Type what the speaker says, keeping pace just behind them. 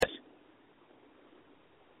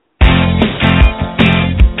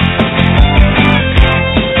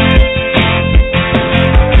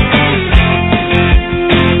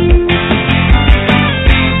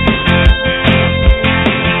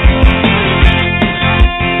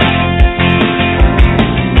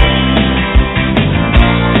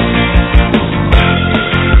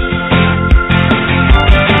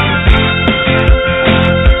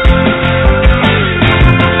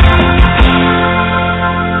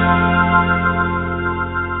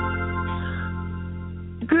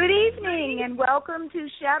welcome to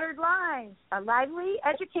Shattered Lives, a lively,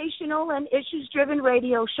 educational, and issues-driven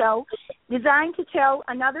radio show designed to tell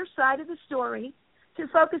another side of the story, to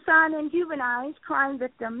focus on and humanize crime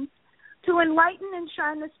victims, to enlighten and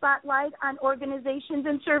shine the spotlight on organizations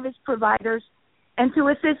and service providers, and to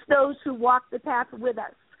assist those who walk the path with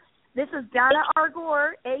us. This is Donna R.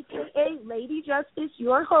 Gore, a.k.a. Lady Justice,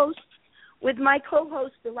 your host, with my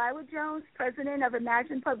co-host, Delilah Jones, president of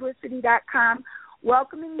ImaginePublicity.com,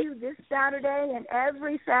 welcoming you this Saturday and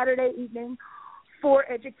every Saturday evening for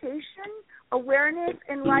education, awareness,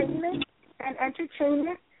 enlightenment, and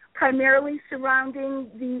entertainment, primarily surrounding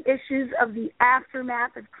the issues of the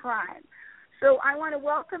aftermath of crime. So I want to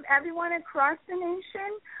welcome everyone across the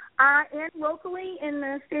nation and locally in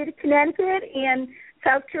the state of Connecticut and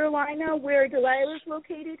South Carolina, where Delilah is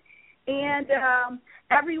located, and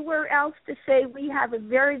everywhere else to say we have a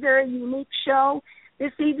very, very unique show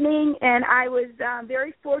this evening, and I was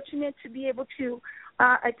very fortunate to be able to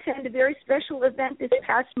attend a very special event this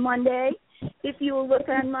past Monday. If you will look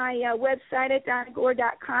on my website at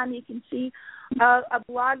donnagore.com, you can see a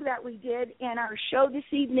blog that we did, and our show this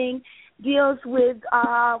evening deals with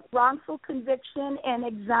wrongful conviction and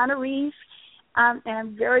exonerees, and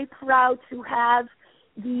I'm very proud to have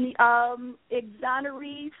the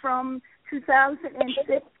exoneree from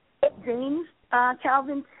 2006, James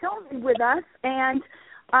Tillman, with us, and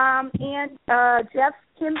Jeff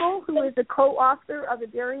Kimball, who is a co-author of a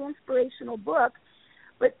very inspirational book.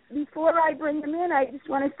 But before I bring them in, I just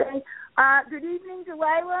want to say good evening,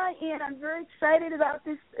 Delilah, and I'm very excited about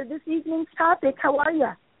this evening's topic. How are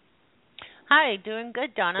you? Hi, doing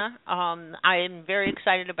good, Donna. I am very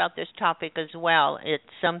excited about this topic as well. It's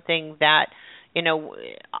something that,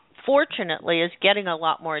 fortunately is getting a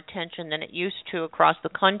lot more attention than it used to across the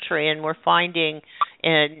country, and we're finding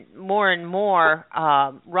in more and more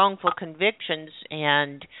wrongful convictions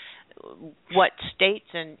and what states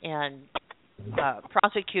and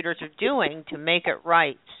prosecutors are doing to make it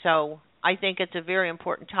right. So I think it's a very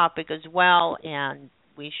important topic as well, and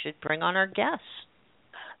we should bring on our guests.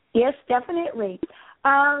 Yes, definitely.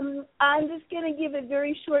 I'm just going to give a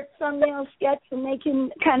very short thumbnail sketch, and they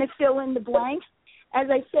can kind of fill in the blanks. As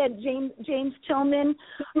I said, James Tillman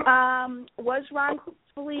was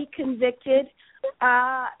wrongfully convicted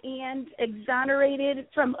and exonerated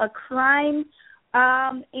from a crime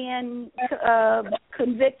and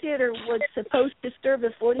convicted or was supposed to serve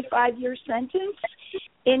a 45-year sentence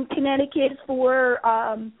in Connecticut for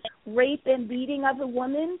rape and beating of a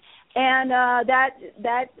woman. And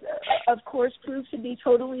that of course, proved to be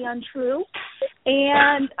totally untrue.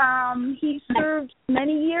 And he served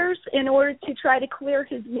many years in order to try to clear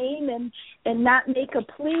his name and not make a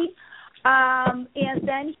plea. And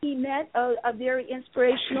then he met a very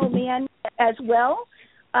inspirational man as well,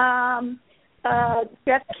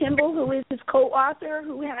 Jeff Kimball, who is his co-author,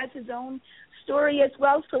 who has his own story as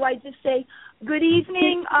well. So I just say good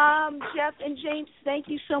evening, Jeff and James. Thank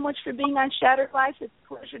you so much for being on Shattered Lives. It's a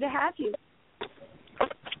pleasure to have you.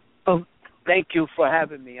 Oh, thank you for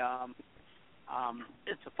having me.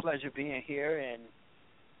 It's a pleasure being here,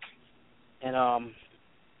 and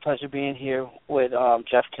pleasure being here with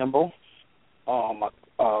Jeff Kimball,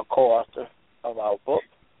 co-author of our book.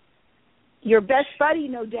 Your best buddy,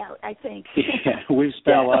 no doubt, I think. Yeah, we've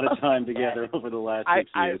spent a lot of time together over the last 6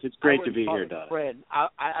 years. It's great to be here, Donna. Friend.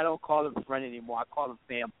 I don't call him friend anymore. I call him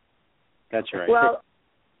family. That's right. Well,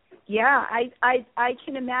 yeah, I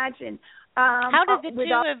can imagine. How did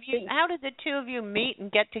the two of you meet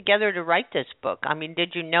and get together to write this book? I mean,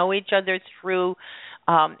 did you know each other through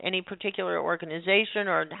any particular organization,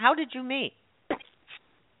 or how did you meet?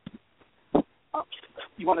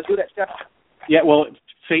 You want to do that, Steph? Yeah, well,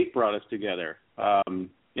 fate brought us together, and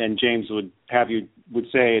James would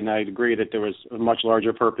say, and I'd agree that there was a much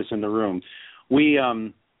larger purpose in the room. We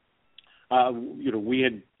had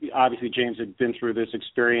obviously James had been through this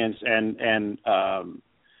experience and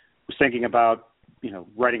was thinking about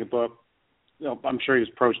writing a book. I'm sure he was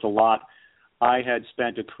approached a lot. I had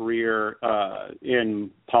spent a career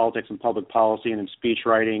in politics and public policy and in speech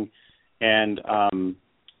writing, and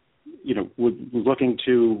was looking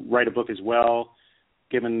to write a book as well.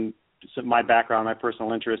 Given my background, my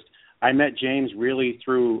personal interest, I met James really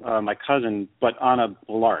through my cousin, but on a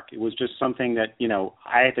lark. It was just something that,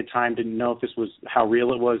 I at the time didn't know if this was how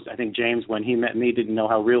real it was. I think James, when he met me, didn't know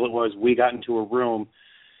how real it was. We got into a room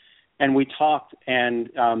and we talked, and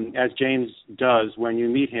as James does when you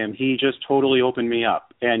meet him, he just totally opened me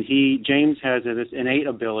up. And James has this innate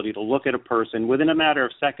ability to look at a person within a matter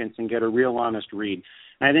of seconds and get a real honest read.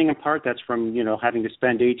 And I think in part that's from, having to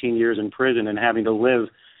spend 18 years in prison and having to live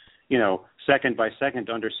second by second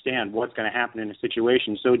to understand what's going to happen in a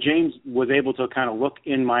situation. So James was able to kind of look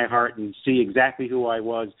in my heart and see exactly who I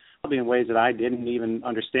was, probably in ways that I didn't even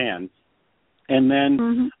understand. And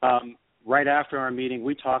then right after our meeting,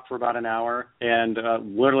 we talked for about an hour, and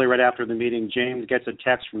literally right after the meeting, James gets a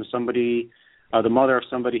text from somebody, the mother of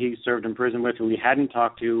somebody he served in prison with who he hadn't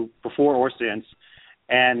talked to before or since,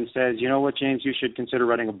 and says, you know what, James, you should consider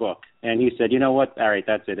writing a book. And he said, you know what, all right,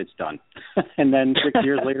 that's it, it's done. And then 6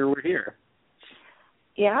 years later, we're here.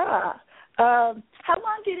 Yeah. How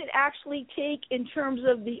long did it actually take in terms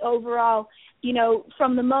of the overall,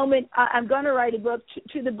 from the moment I'm going to write a book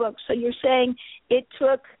to the book? So you're saying it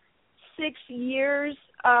took 6 years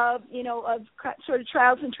of, of sort of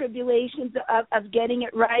trials and tribulations of getting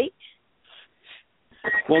it right?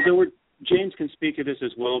 Well, James can speak to this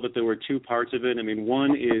as well, but there were two parts of it. I mean,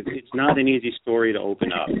 one is it's not an easy story to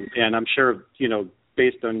open up, and I'm sure,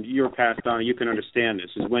 based on your past, Donna, you can understand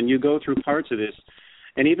this, is when you go through parts of this,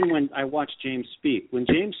 and even when I watch James speak, when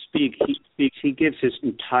James speaks, he gives his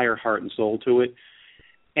entire heart and soul to it,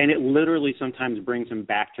 and it literally sometimes brings him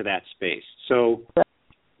back to that space. So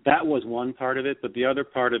that was one part of it, but the other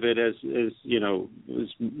part of it is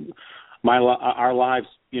our lives,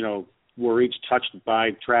 were each touched by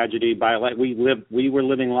tragedy, by life. We were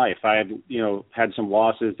living life. I had some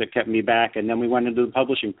losses that kept me back, and then we went into the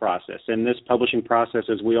publishing process. And this publishing process,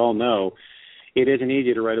 as we all know, it isn't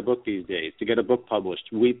easy to write a book these days, to get a book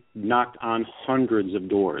published. We knocked on hundreds of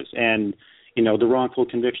doors, and the wrongful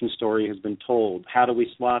conviction story has been told. How do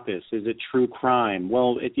we slot this? Is it true crime?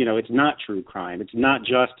 Well, it's not true crime. It's not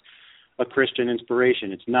just a Christian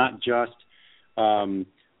inspiration. It's not just the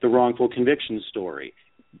wrongful conviction story.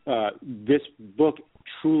 This book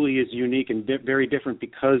truly is unique and very different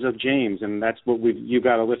because of James, and that's what you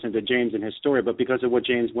got to listen to James and his story. But because of what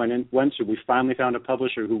James went through, we finally found a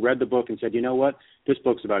publisher who read the book and said, you know what, this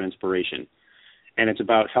book's about inspiration, and it's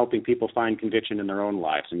about helping people find conviction in their own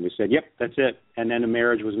lives. And we said, yep, that's it. And then a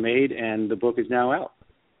marriage was made, and the book is now out.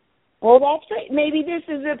 Well, that's great. Maybe this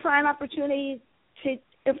is a prime opportunity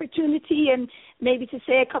and maybe to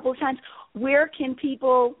say a couple of times, where can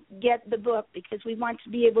people get the book? Because we want to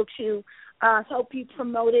be able to help you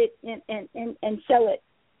promote it and sell it.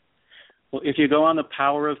 Well, if you go on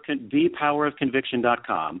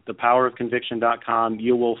thepowerofconviction.com,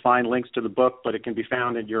 you will find links to the book, but it can be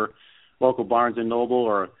found at your local Barnes & Noble,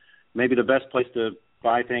 or maybe the best place to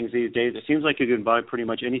buy things these days. It seems like you can buy pretty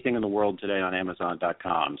much anything in the world today on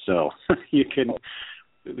Amazon.com. So you can,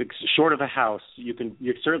 short of a house, you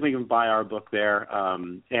certainly can buy our book there.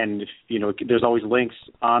 And there's always links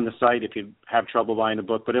on the site if you have trouble buying a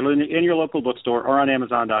book. But in your local bookstore or on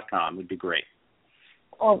Amazon.com would be great.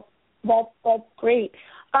 Oh, that's great.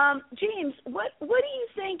 James, what do you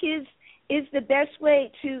think is the best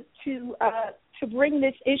way to bring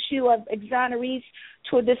this issue of exonerees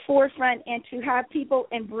to the forefront and to have people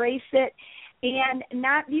embrace it and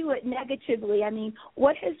not view it negatively? I mean,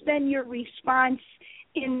 what has been your response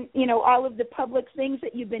in all of the public things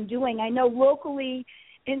that you've been doing? I know locally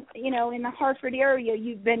in the Hartford area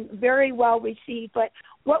you've been very well received, but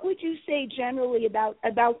what would you say generally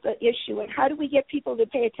about the issue, and how do we get people to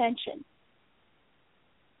pay attention?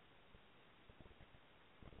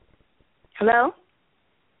 Hello?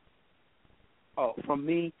 Oh, from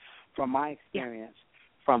my experience,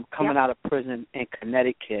 from coming out of prison in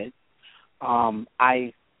Connecticut,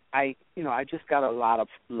 I just got a lot of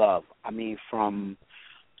love. I mean, from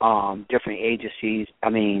different agencies. I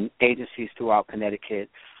mean, agencies throughout Connecticut,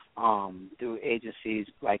 through agencies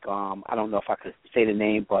like I don't know if I could say the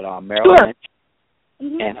name, but Merrill Lynch,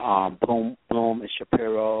 and Bloom and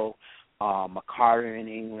Shapiro, McCarter in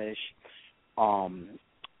English,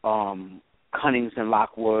 Cunnings and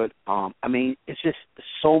Lockwood. I mean, it's just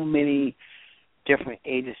so many different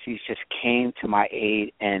agencies just came to my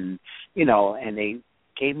aid, and and they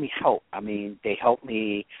gave me help. I mean, they helped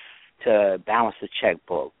me to balance the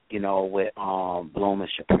checkbook, with Bloom and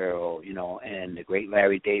Shapiro, and the great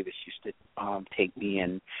Larry Davis used to take me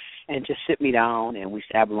and just sit me down, and we used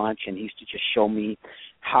to have lunch, and he used to just show me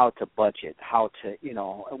how to budget, how to,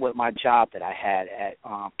 with my job that I had at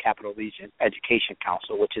Capital Region Education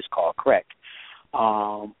Council, which is called CREC.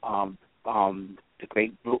 The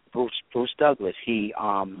great Bruce Douglas, he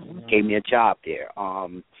gave me a job there.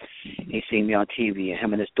 He seen me on TV, and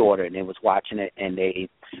him and his daughter, and they was watching it, and they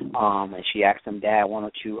and she asked him, Dad, why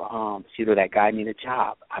don't you see that guy need a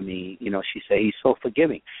job? I mean, she said he's so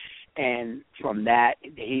forgiving. And from that,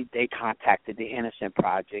 they contacted the Innocent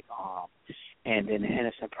Project, and then the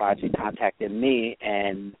Innocent Project contacted me,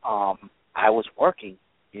 and I was working,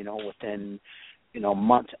 within,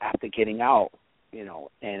 months after getting out.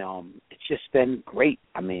 and it's just been great.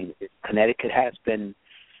 I mean, Connecticut has been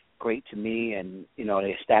great to me, and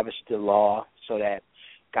they established the law so that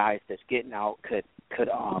guys that's getting out could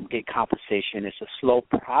get compensation. It's a slow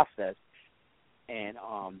process, and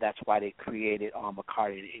that's why they created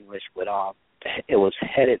McCarty in English with it was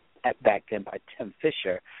headed back then by Tim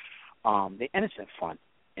Fisher, the Innocent Fund,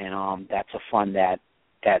 and that's a fund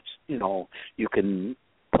that's you can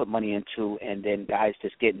put money into, and then guys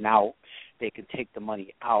just getting out, they can take the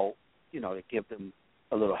money out, to give them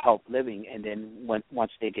a little help living, and then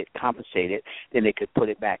once they get compensated, then they could put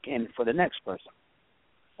it back in for the next person.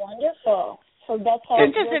 Wonderful. So that's how.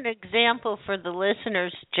 Just as an example for the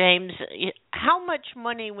listeners, James, how much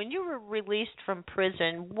money, when you were released from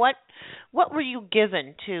prison, what were you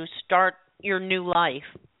given to start your new life,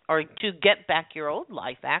 or to get back your old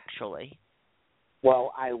life, actually?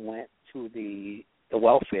 Well, I went to the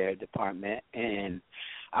welfare department, and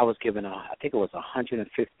I was given I think it was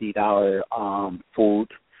 $150 food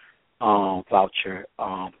voucher,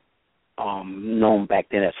 known back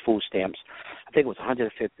then as food stamps. I think it was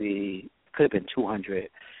 150, could have been 200,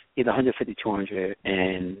 either 150, 200,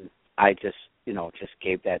 and I just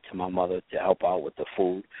gave that to my mother to help out with the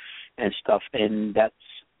food and stuff, and that's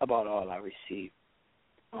about all I received.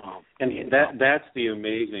 And that's the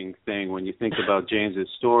amazing thing when you think about James's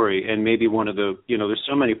story, and maybe one of the, there's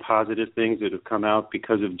so many positive things that have come out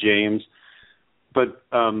because of James, but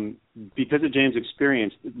because of James'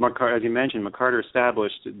 experience, as you mentioned, McCarter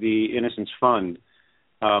established the Innocence Fund.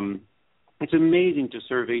 It's amazing to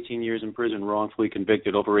serve 18 years in prison, wrongfully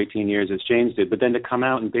convicted, over 18 years as James did, but then to come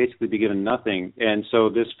out and basically be given nothing. And so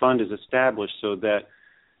this fund is established so that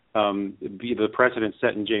be the precedent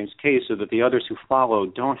set in James' case, so that the others who follow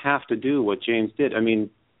don't have to do what James did. I mean,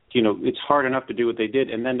 it's hard enough to do what they did,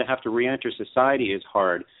 and then to have to reenter society is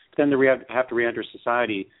hard. But then to have to reenter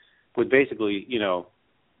society with basically,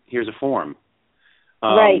 here's a form.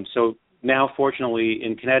 Right. So now, fortunately,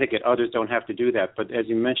 in Connecticut, others don't have to do that. But as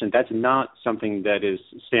you mentioned, that's not something that is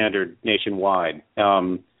standard nationwide.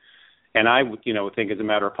 And I, think as a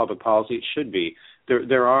matter of public policy, it should be.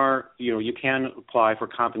 There are, you can apply for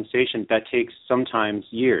compensation that takes sometimes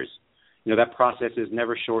years. That process is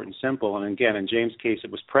never short and simple. And again, in James' case,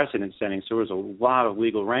 it was precedent setting, so there was a lot of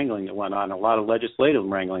legal wrangling that went on, a lot of legislative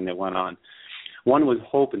wrangling that went on. One would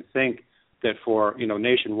hope and think that for,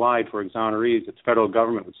 nationwide, for exonerees, that the federal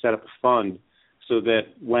government would set up a fund so that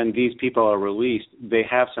when these people are released, they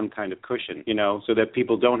have some kind of cushion, so that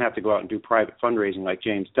people don't have to go out and do private fundraising like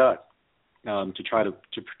James does. To try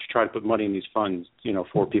to put money in these funds,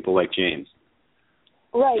 for people like James.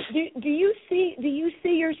 Right. Do you see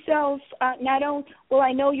yourself not only? Well,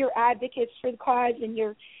 I know you're advocates for the cause, and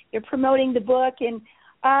you're promoting the book. And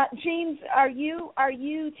James, are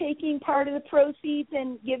you taking part of the proceeds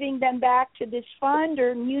and giving them back to this fund,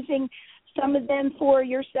 or using some of them for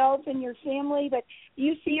yourself and your family? But do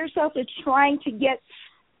you see yourself as trying to get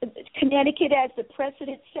Connecticut as the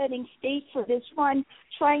precedent-setting state for this one,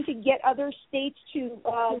 trying to get other states to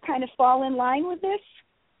kind of fall in line with this?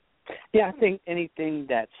 Yeah, I think anything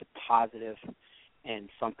that's positive and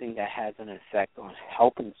something that has an effect on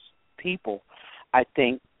helping people, I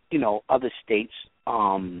think, other states,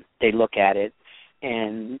 they look at it,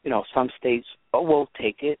 and, some states will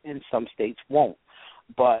take it and some states won't.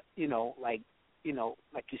 But, like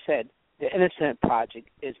you said, the Innocent Project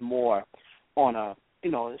is more on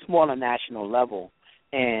it's more on a national level.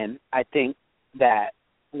 And I think that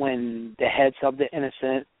when the heads of the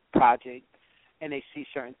Innocent Project, and they see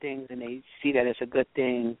certain things and they see that it's a good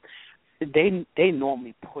thing, they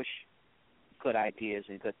normally push good ideas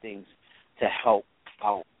and good things to help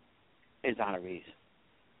out exonerees.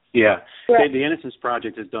 Yeah. Right. The Innocence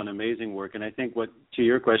Project has done amazing work. And I think to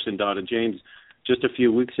your question, Donna, James, just a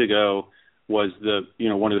few weeks ago, was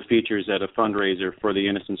one of the features at a fundraiser for the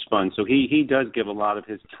Innocence Fund. So he does give a lot of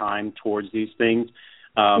his time towards these things.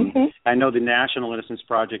 I know the National Innocence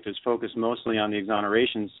Project is focused mostly on the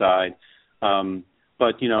exoneration side,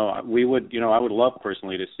 but we would I would love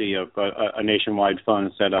personally to see a nationwide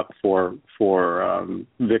fund set up for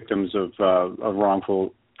victims of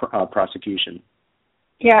wrongful prosecution.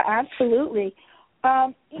 Yeah, absolutely.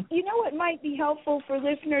 It might be helpful for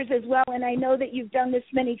listeners as well, and I know that you've done this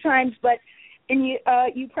many times, but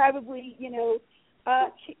you probably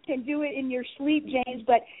can do it in your sleep, James.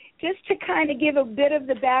 But just to kind of give a bit of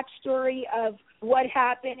the backstory of what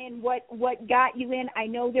happened and what got you in. I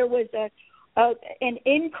know there was an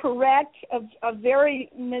incorrect, a very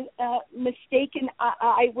mistaken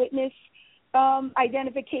eyewitness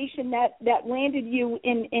identification that landed you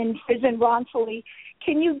in prison wrongfully.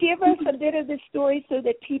 Can you give us a bit of the story so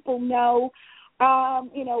that people know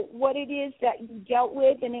what it is that you dealt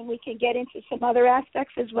with, and then we can get into some other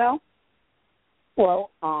aspects as well? Well,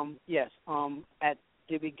 yes. At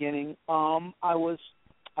the beginning, I was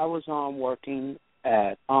working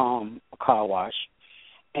at a car wash,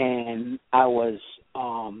 and I was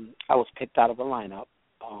picked out of a lineup,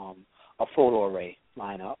 a photo array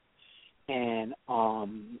lineup, and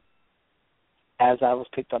as I was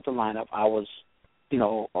picked up the lineup, I was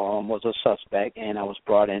a suspect, and I was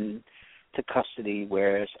brought in to custody,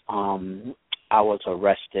 whereas I was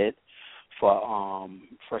arrested for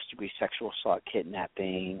first-degree sexual assault,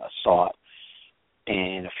 kidnapping, assault,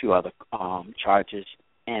 and a few other charges.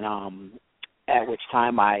 And at which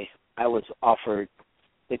time I was offered, I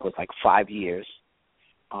think it was like 5 years.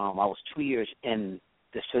 I was 2 years in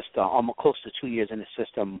the system, almost close to 2 years in the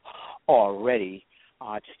system already.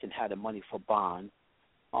 I just didn't have the money for bond.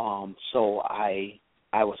 So I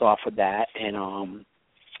was offered that, and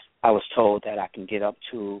I was told that I can get up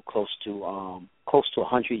to close to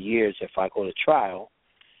 100 years if I go to trial.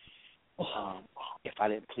 If I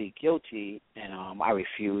didn't plead guilty, and I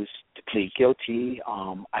refused to plead guilty.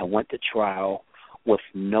 I went to trial with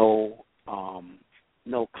no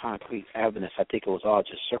concrete evidence. I think it was all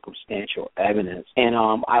just circumstantial evidence, and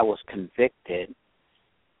I was convicted,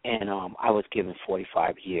 and I was given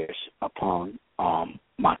 45 years upon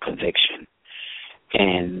my conviction.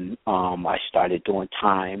 And I started doing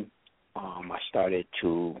time. I started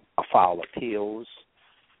to file appeals.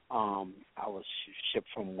 I was shipped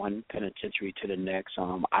from one penitentiary to the next,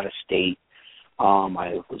 out of state.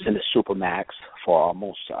 I was in the Supermax for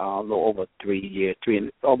almost a little over 3 years,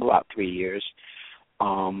 about 3 years. I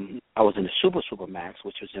was in the Supermax,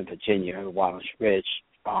 which was in Virginia, Walnut Ridge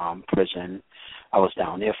prison. I was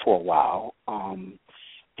down there for a while,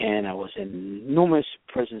 and I was in numerous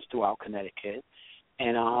prisons throughout Connecticut.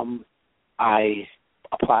 And I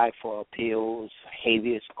applied for appeals,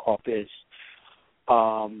 habeas corpus,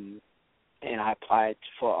 and I applied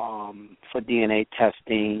for DNA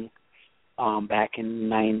testing back in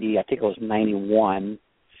 90, I think it was 91,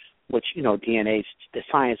 which, DNA, the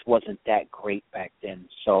science wasn't that great back then.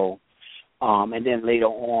 So, and then later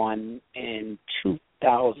on in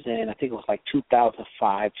 2000, I think it was like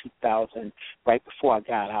 2005, 2000, right before I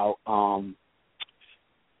got out,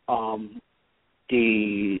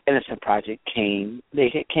 the Innocent Project came.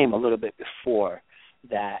 They came a little bit before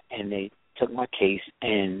that, and they took my case,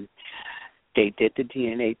 and they did the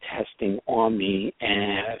DNA testing on me,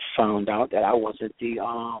 and found out that I wasn't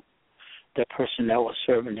the person that was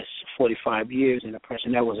serving this 45 years, and the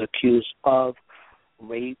person that was accused of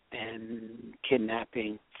rape and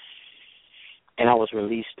kidnapping. And I was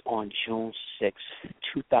released on June 6,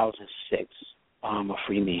 2006, a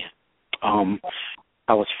free man.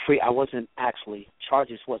 I was free. I wasn't actually,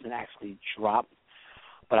 charges wasn't actually dropped,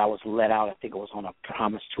 but I was let out. I think it was on a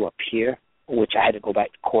promise to appear, which I had to go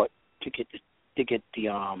back to court to get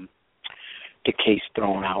the case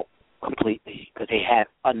thrown out completely, because they had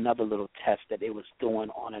another little test that they was doing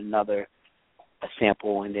on a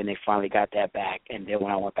sample, and then they finally got that back. And then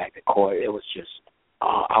when I went back to court, it was just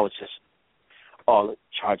all the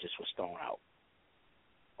charges was thrown out.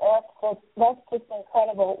 That's just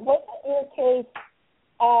incredible. Wasn't your case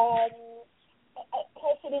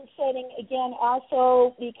precedent setting again,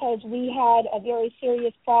 also because we had a very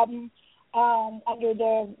serious problem under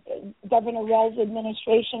the Governor Rell's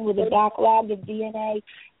administration with the backlog of DNA,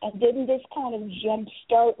 and didn't this kind of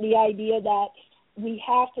jumpstart the idea that we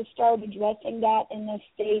have to start addressing that in this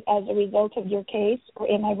state as a result of your case, or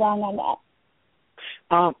am I wrong on that?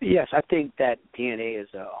 Yes, I think that DNA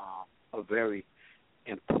is a very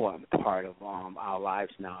important part of our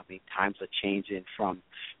lives now. I mean, times are changing from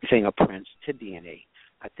fingerprints to DNA.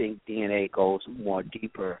 I think DNA goes more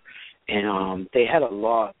deeper, and they had a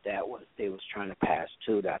law that they was trying to pass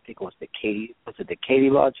too. That I think was the Katie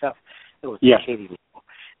law, Jeff? It was the Katie law,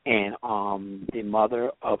 and the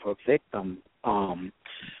mother of a victim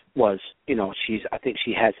was, I think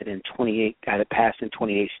she has it in 28, got it passed in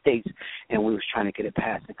 28 states, and we was trying to get it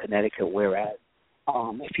passed in Connecticut, whereas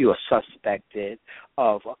if you are suspected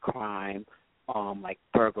of a crime like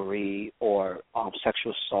burglary or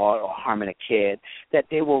sexual assault or harming a kid, that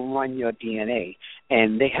they will run your DNA.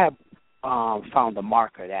 And they have found a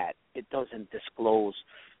marker that it doesn't disclose,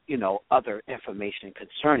 other information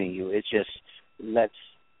concerning you. It just lets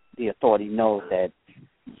the authority know that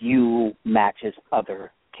you matches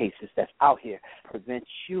other cases that's out here. Prevents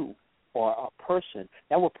you or a person,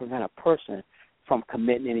 that will prevent a person from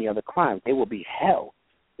committing any other crime. They will be held.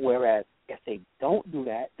 Whereas if they don't do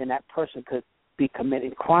that, then that person could be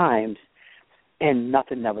committing crimes and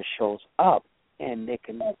nothing never shows up, and they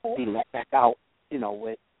can be let back out,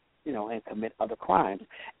 with and commit other crimes.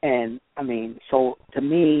 And I mean, so to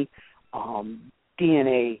me,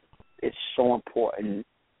 DNA is so important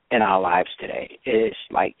in our lives today. It's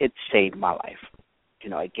like it saved my life.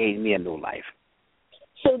 It gave me a new life.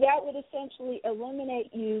 So that would essentially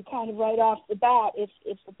eliminate you kind of right off the bat if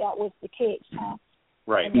that was the case, huh?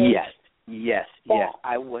 Right. Yes.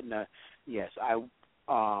 I wouldn't have. Yes, I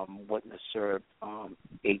wouldn't have served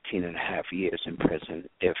 18 and a half years in prison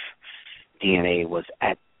if DNA was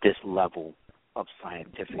at this level of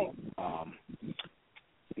scientific,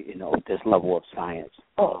 this level of science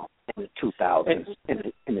in the 2000s,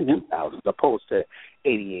 in the 2000s, opposed to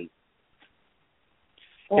 88.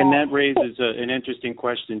 And that raises an interesting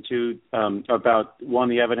question too about one,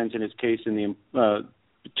 the evidence in his case, and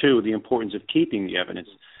two, the importance of keeping the evidence.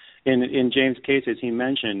 In James' case, as he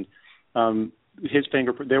mentioned,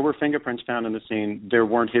 there were fingerprints found on the scene. There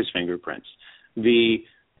weren't his fingerprints. The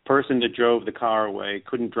person that drove the car away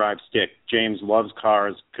couldn't drive stick. James loves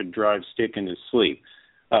cars, could drive stick in his sleep.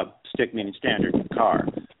 Stick meaning standard car.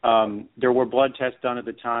 There were blood tests done at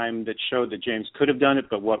the time that showed that James could have done it,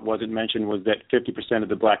 but what wasn't mentioned was that 50% of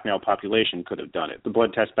the black male population could have done it. The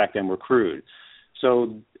blood tests back then were crude.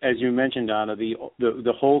 So, as you mentioned, Donna,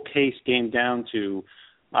 the whole case came down to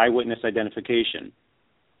eyewitness identification.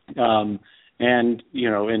 And,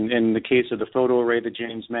 in the case of the photo array that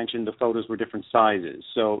James mentioned, the photos were different sizes.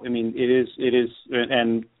 So, I mean, it is,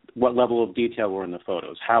 and what level of detail were in the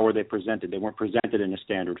photos? How were they presented? They weren't presented in a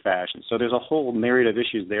standard fashion. So there's a whole myriad of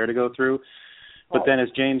issues there to go through. But then, as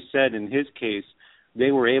James said in his case,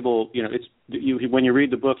 they were able, when you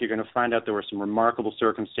read the book, you're going to find out there were some remarkable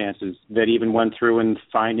circumstances that even went through in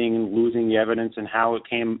finding and losing the evidence and how it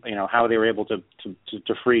came, how they were able to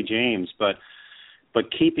free James. But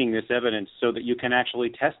keeping this evidence so that you can actually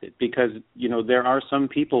test it, because, there are some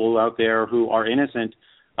people out there who are innocent,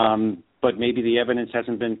 but maybe the evidence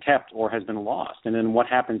hasn't been kept or has been lost. And then what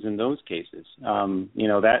happens in those cases?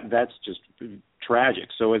 That's just tragic.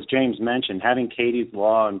 So as James mentioned, having Katie's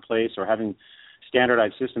law in place or having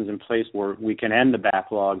standardized systems in place where we can end the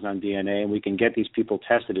backlogs on DNA and we can get these people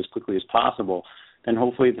tested as quickly as possible, then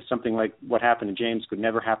hopefully something like what happened to James could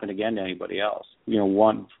never happen again to anybody else.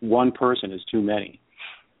 One person is too many.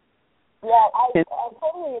 Yeah, I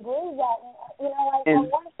totally agree with that. I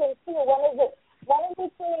want to say too, one of the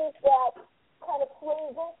things that kind of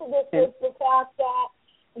plays into this is the fact that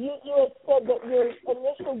you had said that your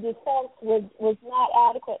initial defense was not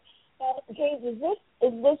adequate. Now, James, is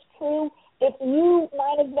this true? If you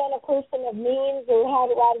might have been a person of means or had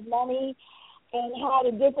a lot of money and had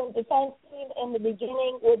a different defense team in the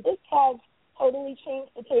beginning, would this have totally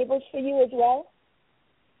changed the tables for you as well?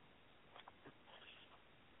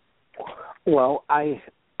 Well, I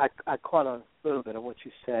caught a little bit of what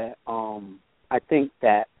you said. I think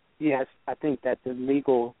that the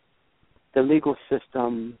legal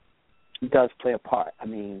system does play a part. I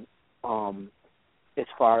mean, as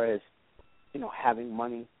far as having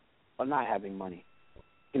money or not having money,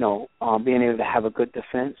 being able to have a good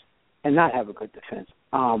defense and not have a good defense.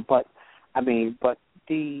 But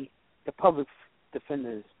the public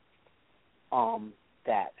defenders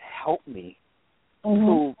that helped me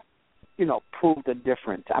prove the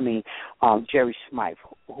difference. I mean, Jerry Smythe,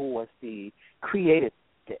 who created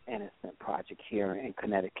the Innocent Project here in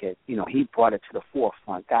Connecticut, he brought it to the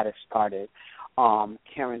forefront, got it started.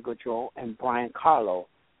 Karen Goodrow and Brian Carlo,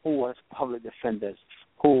 who was public defenders,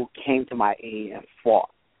 who came to my aid and fought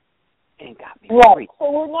and got me free.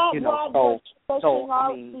 So we're not pushing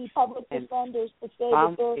out the public defenders to say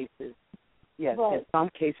that they're... Yes, in some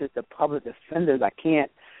cases, the public defenders, I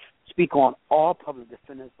can't speak on all public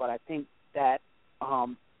defenders, but I think that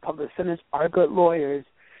public defenders are good lawyers.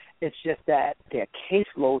 It's just that their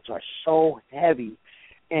caseloads are so heavy,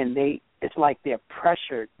 and it's like they're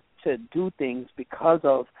pressured to do things because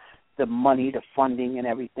of the money, the funding, and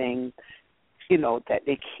everything, that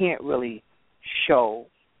they can't really show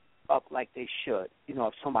up like they should.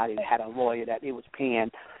 If somebody had a lawyer that they was paying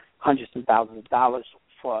hundreds of thousands of dollars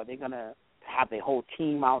for, they're going to have their whole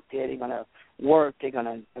team out there. They're going to work. They're going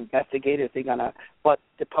to investigate it. But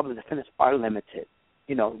the public defenders are limited,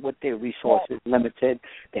 with their resources limited.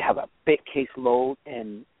 They have a big caseload,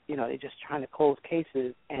 and, they're just trying to close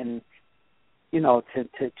cases and, to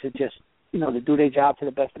just, to do their job to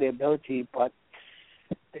the best of their ability. But,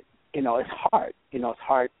 it's hard. It's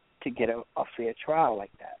hard to get a fair trial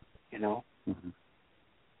like that, Definitely,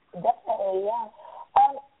 yeah.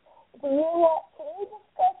 Can you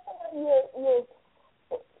discuss some of your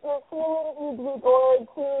feelings with regard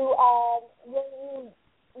to when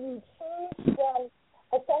you changed from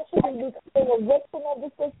essentially becoming a victim of the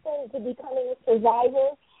system to becoming a survivor?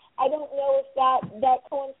 I don't know if that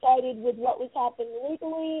coincided happened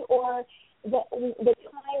legally, or the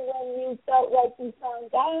time when you felt like you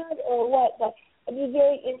found God, or what? But I'd be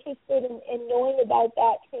very interested in knowing about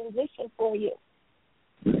that transition for you.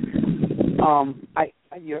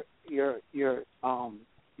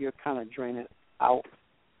 You're kind of draining out.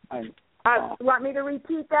 Want me to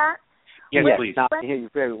repeat that? Yes, please. Now I hear you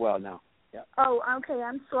very well now. Yeah. Oh, okay.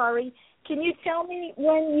 I'm sorry. Can you tell me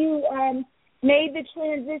when you made the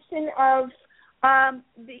transition of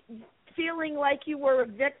the feeling like you were a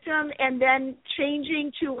victim and then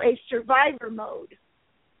changing to a survivor mode?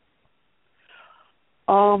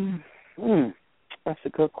 That's a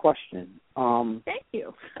good question. Thank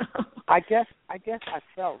you. I guess I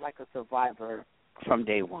felt like a survivor from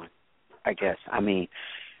day one. I guess. I mean,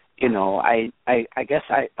 you know, I guess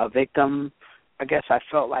a victim. I guess I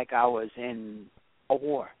felt like I was in a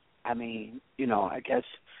war. I mean, you know, I guess,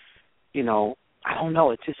 you know, I don't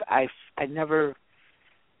know. It's just I never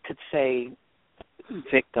could say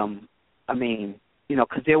victim. I mean, you know,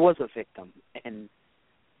 because there was a victim, and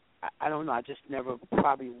I don't know. I just never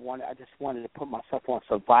probably wanted. I just wanted to put myself on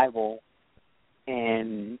survival,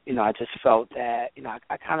 and you know, I just felt that, you know,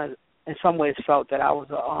 I kind of in some ways felt that I was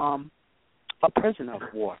a prisoner of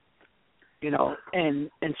war. You know, and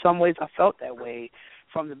in some ways I felt that way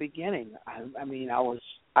from the beginning. I mean, I was,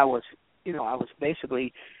 you know, I was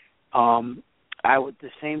basically, the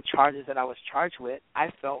same charges that I was charged with, I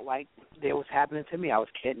felt like they was happening to me. I was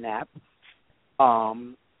kidnapped.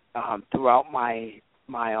 Throughout my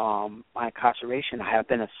incarceration, I have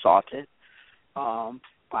been assaulted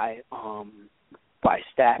by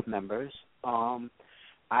staff members.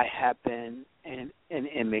 I have been in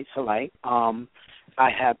inmates alike. I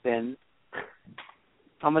have been.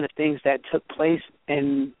 Some of the things that took place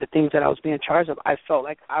and the things that I was being charged of, I felt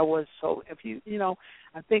like I was so. If you know,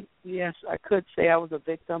 I think yes, I could say I was a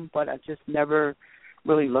victim, but I just never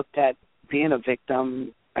really looked at being a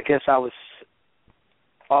victim. I guess I was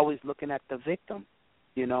always looking at the victim,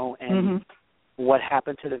 you know, and what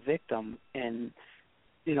happened to the victim, and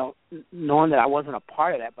you know, knowing that I wasn't a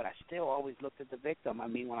part of that, but I still always looked at the victim. I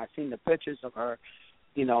mean, when I seen the pictures of her,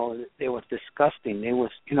 you know, they was disgusting. They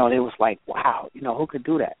was, you know, they was like, wow, you know, who could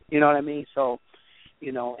do that? You know what I mean? So,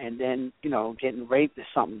 you know, and then, you know, getting raped is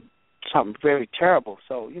something very terrible.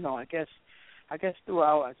 So, you know, I guess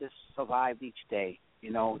throughout I just survived each day.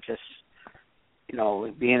 You know, just, you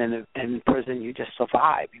know, being in prison, you just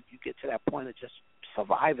survive. You get to that point of just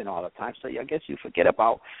surviving all the time. So I guess you forget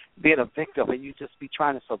about being a victim and you just be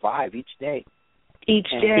trying to survive each day.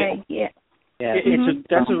 Yeah. Yeah.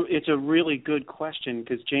 It's a really good question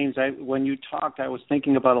because, James, when you talked, I was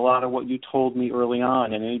thinking about a lot of what you told me early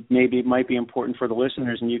on, and maybe it might be important for the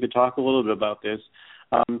listeners, and you could talk a little bit about this.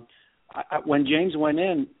 When James went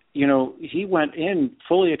in, you know, he went in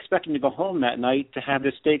fully expecting to go home that night to have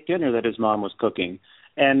this steak dinner that his mom was cooking,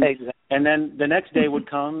 and then the next day would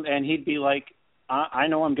come, and he'd be like, I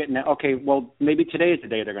know I'm getting that. Okay, well, maybe today is the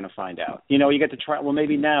day they're going to find out. You know, you get the trial. Well,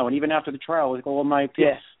 maybe now. And even after the trial, like, well, my appeal.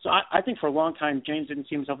 Yeah. So I think for a long time, James didn't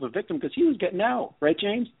see himself as a victim because he was getting out. Right,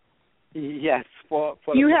 James? Yes. For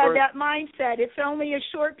you had that mindset. It's only a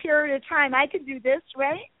short period of time. I could do this,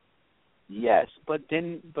 right? Yes, but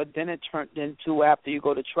then it turned into, after you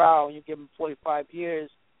go to trial and you give them 45 years,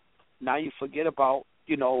 now you forget about,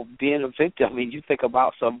 you know, being a victim. I mean, you think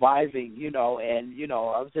about surviving, you know, and, you know,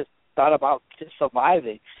 I was just thought about just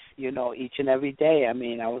surviving, you know, each and every day. I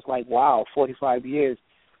mean, I was like, wow, 45 years,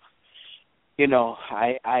 you know,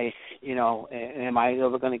 I you know, am I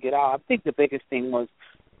ever going to get out? I think the biggest thing was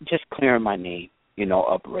just clearing my name, you know,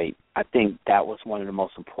 of rape. I think that was one of the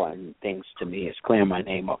most important things to me, is clearing my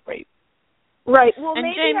name of rape. Right. Well, and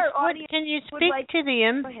maybe James, our audience can you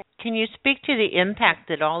speak to the impact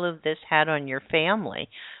that all of this had on your family?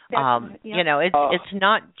 You know, it's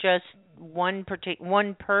not just one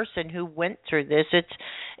person who went through this.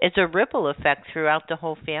 It's a ripple effect throughout the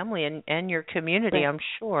whole family and your community, I'm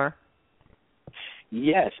sure.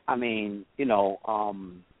 Yes, I mean, you know,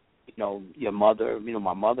 your mother, you know,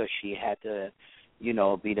 my mother, she had to, you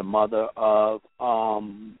know, be the mother of a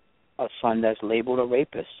son that's labeled a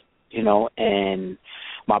rapist, you know, and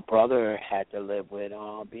my brother had to live with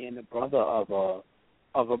being the brother of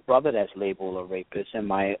a brother that's labeled a rapist, and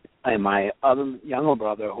my other younger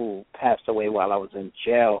brother, who passed away while I was in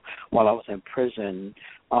jail, while I was in prison,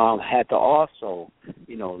 had to also,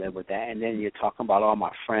 you know, live with that. And then you're talking about all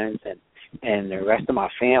my friends and the rest of my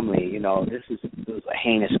family. You know, it was a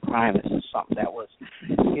heinous crime. This is something that was,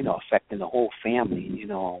 you know, affecting the whole family. You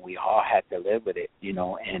know, we all had to live with it. You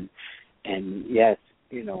know, and yes,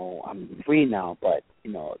 you know, I'm free now, but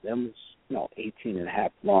you know, them was, you know, 18 and a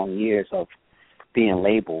half long years of being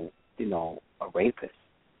labeled, you know, a rapist.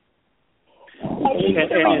 I think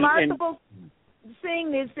the remarkable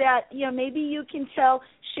thing is that, maybe you can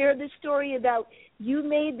share the story about you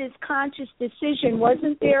made this conscious decision.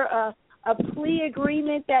 Wasn't there a plea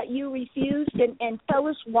agreement that you refused, and tell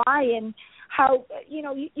us why and how,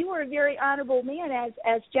 you were a very honorable man,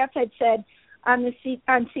 as Jeff had said on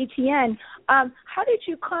CTN. How did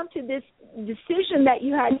you come to this decision that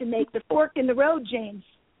you had to make, the fork in the road, James?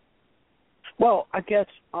 Well, I guess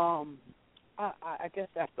I guess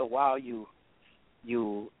after a while you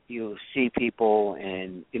see people,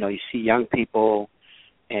 and you see young people,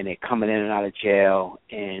 and they're coming in and out of jail,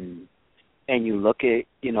 and you look at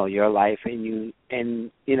your life, and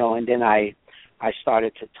then I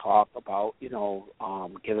started to talk about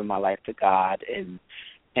giving my life to God,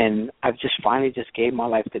 and I've just finally just gave my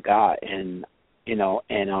life to God, and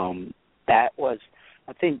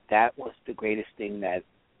I think that was the greatest thing that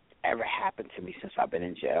ever happened to me since I've been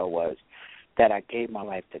in jail, was that I gave my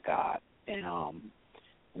life to God. And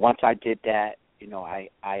once I did that, I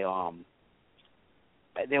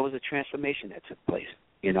there was a transformation that took place,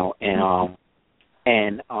 and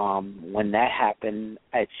when that happened,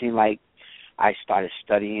 it seemed like I started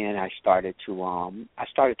studying. I started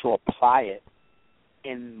to apply it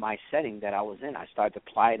in my setting that I was in. I started to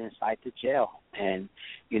apply it inside the jail. And,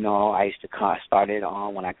 I used to started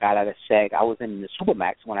when I got out of SEG, I was in the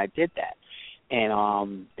Supermax when I did that.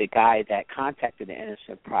 And the guy that contacted the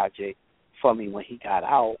Innocent Project for me when he got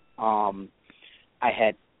out, I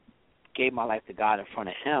had gave my life to God in front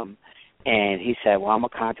of him. And he said, well, I'm going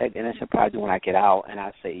to contact the Innocent Project when I get out. And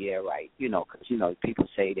I say, yeah, right, because, people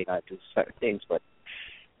say they're going to do certain things, but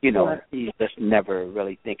you just never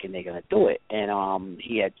really thinking they're going to do it. And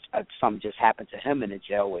he had something just happened to him in the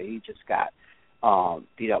jail where he just got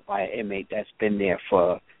beat up by an inmate that's been there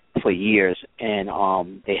for years. And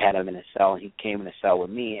they had him in a cell, and he came in the cell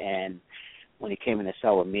with me. And when he came in the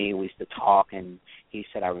cell with me, we used to talk, and he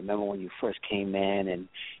said, I remember when you first came in, and,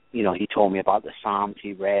 he told me about the Psalms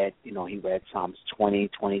he read. He read Psalms 20,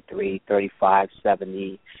 23, 35,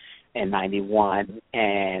 70, and 91.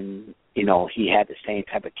 And he had the same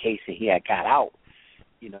type of case, and he had got out.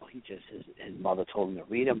 His mother told him to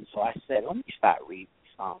read them. So I said, let me start reading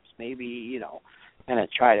Psalms. Maybe, and I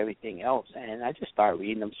tried everything else. And I just started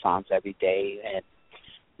reading them Psalms every day and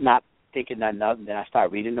not thinking nothing of them. Then I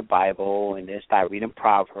started reading the Bible, and then started reading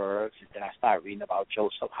Proverbs. And then I started reading about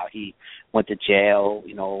Joseph, how he went to jail,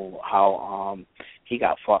 how he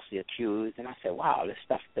got falsely accused. And I said, wow, this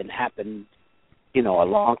stuff didn't happen a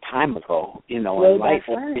long time ago, in life,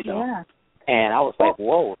 Yeah. And I was like,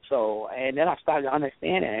 whoa. So, and then I started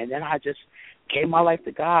understanding, and then I just gave my life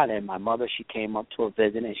to God. And my mother, she came up to a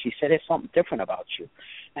visit, and she said, there's something different about you.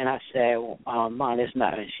 And I said, well, Mom, there's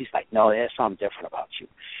nothing. And she's like, no, there's something different about you.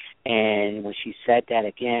 And when she said that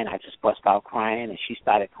again, I just bust out crying, and she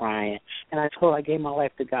started crying. And I told her I gave my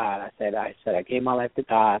life to God. I said I gave my life to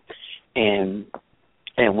God, and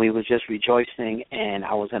we were just rejoicing, and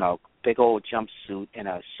I was in a big old jumpsuit in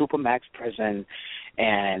a Supermax prison,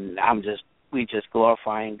 and we just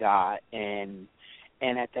glorifying God. And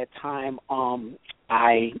at that time,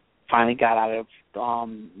 I finally got out of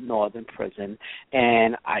Northern Prison,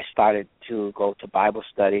 and I started to go to Bible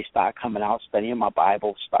study, started coming out, studying my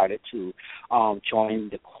Bible, started to join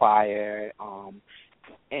the choir,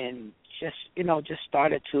 and just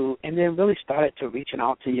started to, and then really started to reaching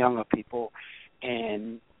out to younger people,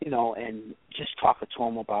 and and just talking to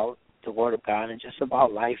them about the Word of God and just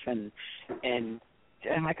about life, and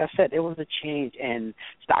like I said, there was a change, and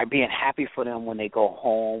started being happy for them when they go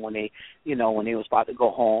home, when they was about to go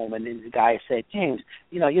home, and then the guy said, James,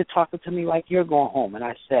 you're talking to me like you're going home, and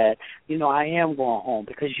I said, I am going home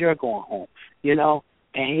because you're going home,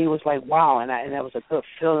 and he was like, wow, and that was a good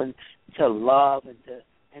feeling to love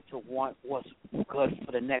and to want what's good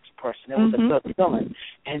for the next person. It was a good feeling,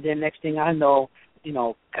 and then next thing I know,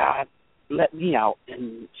 God let me out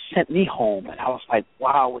and sent me home, and I was like,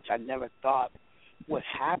 wow, which I never thought would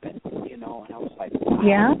happen, and I was like, wow.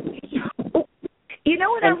 Yeah.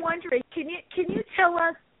 What I'm wondering? Can you tell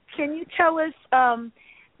us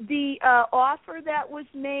the offer that was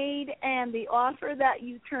made and the offer that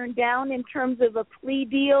you turned down in terms of a plea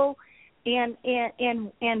deal, and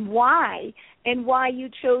why you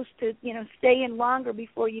chose to stay in longer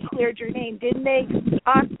before you cleared your name? Didn't they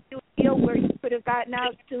offer you a deal where you could have gotten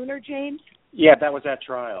out sooner, James? Yeah, that was at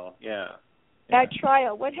trial. Yeah. At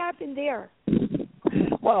trial, what happened there?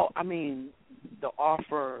 Well, I mean, the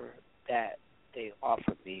offer that they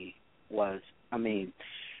offered me was, I mean,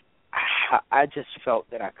 I just felt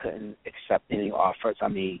that I couldn't accept any offers. I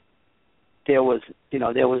mean, there was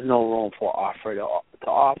no room for offer. The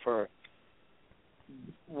offer,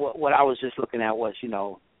 what I was just looking at was,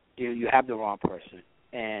 you have the wrong person,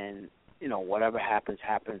 and whatever happens.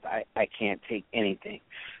 I can't take anything.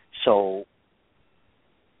 So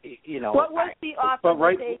what was the offer? But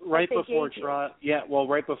right before trial,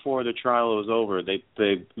 right before the trial was over, they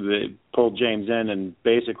pulled James in and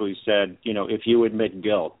basically said, if you admit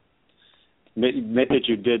guilt, admit that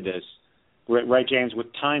you did this, right, James, with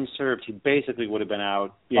time served, he basically would have been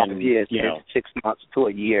out in 6 months to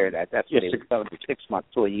a year. That's what it was, 6 months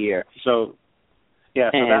to a year. So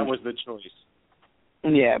that was the choice.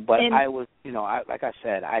 Yeah, but I was, like I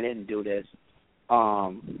said, I didn't do this.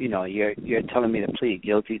 You're telling me to plead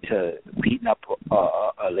guilty to beating up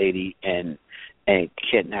a lady and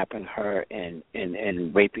kidnapping her and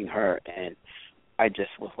raping her, and I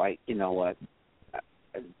just was like, you know what?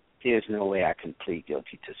 There's no way I can plead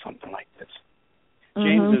guilty to something like this.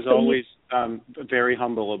 James is always very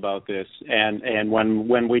humble about this, and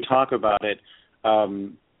when we talk about it,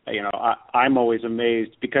 I'm always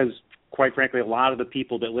amazed because, quite frankly, a lot of the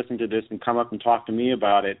people that listen to this and come up and talk to me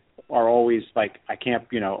about it are always like,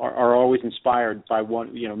 are always inspired by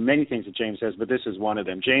many things that James says, but this is one of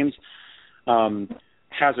them. James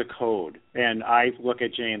has a code, and I look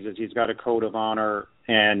at James as he's got a code of honor,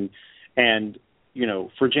 and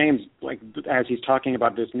for James, like as he's talking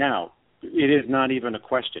about this now, it is not even a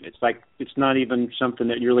question. It's like it's not even something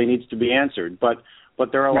that really needs to be answered. But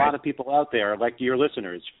there are a lot of people out there, like your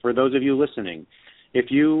listeners. For those of you listening,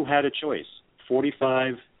 if you had a choice,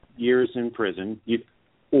 45 years in prison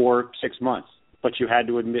or 6 months, but you had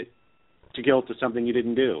to admit to guilt to something you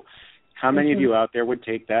didn't do, how many of you out there would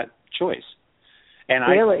take that choice? And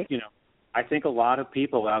really? I think a lot of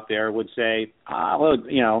people out there would say,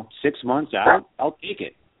 6 months, I'll take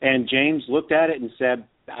it. And James looked at it and said,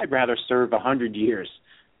 I'd rather serve 100 years.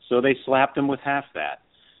 So they slapped him with half that.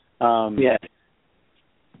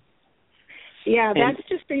 Yeah, that's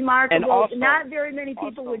just remarkable. And also, not very many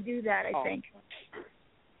people would do that, I think.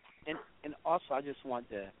 And also, I just want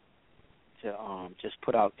to just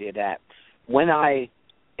put out there that when I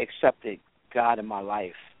accepted God in my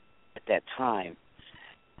life at that time,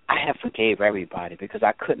 I had forgave everybody because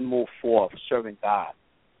I couldn't move forward serving God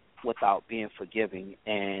without being forgiving.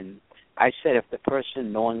 And I said if the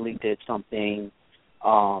person knowingly did something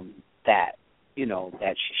that she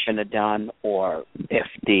shouldn't have done, or if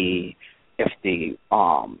the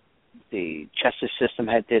justice system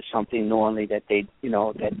had did something knowingly that they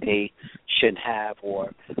shouldn't have,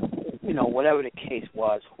 or whatever the case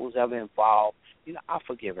was, who's ever involved, I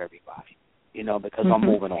forgive everybody, because I'm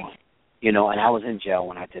moving on. And I was in jail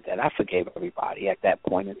when I did that. I forgave everybody at that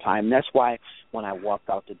point in time. And that's why when I walked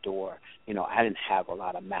out the door, I didn't have a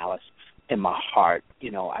lot of malice in my heart.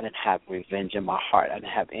 I didn't have revenge in my heart. I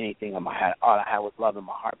didn't have anything in my heart. All I had was love in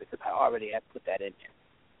my heart because I already had put that in there.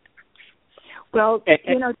 Well,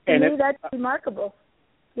 to me, that's remarkable.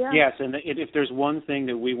 Yeah. Yes, and if there's one thing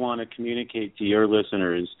that we want to communicate to your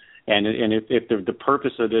listeners, and if the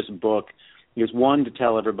purpose of this book is, one, to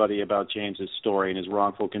tell everybody about James's story and his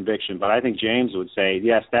wrongful conviction, but I think James would say,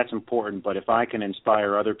 yes, that's important, but if I can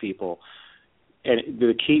inspire other people, and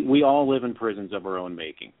the key, we all live in prisons of our own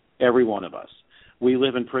making, every one of us. We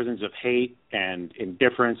live in prisons of hate and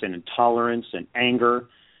indifference and intolerance and anger,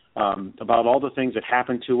 about all the things that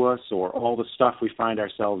happen to us or all the stuff we find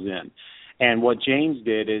ourselves in. And what James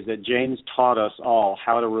did is that James taught us all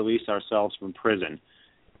how to release ourselves from prison,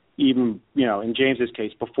 even, in James's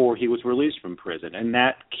case, before he was released from prison. And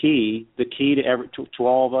the key to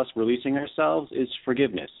all of us releasing ourselves is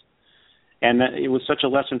forgiveness. And that, it was such a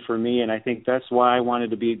lesson for me, and I think that's why I wanted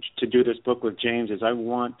to do this book with James, is I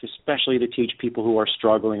want especially to teach people who are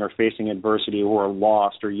struggling or facing adversity, who are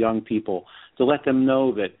lost, or young people, to let them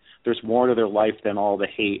know that there's more to their life than all the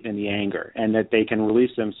hate and the anger, and that they can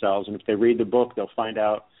release themselves. And if they read the book, they'll find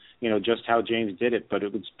out, just how James did it. But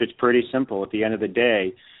it's pretty simple. At the end of the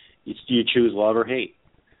day, you choose love or hate.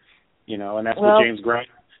 And that's what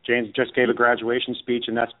James just gave a graduation speech,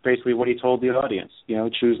 and that's basically what he told the audience.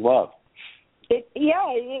 Choose love.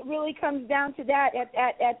 It really comes down to that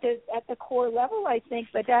at the core level, I think.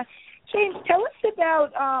 But James, tell us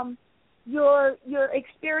about your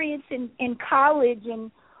experience in college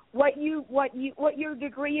and what your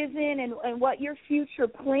degree is in and what your future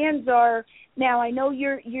plans are. Now, I know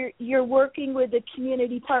you're working with the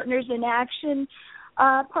Community Partners in Action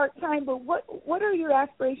part-time, but what are your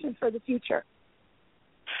aspirations for the future?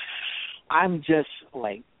 I'm just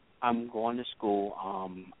I'm going to school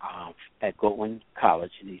at Goodwin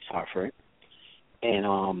College in East Hartford, and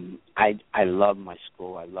I love my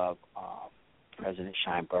school. I love President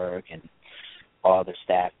Scheinberg and all the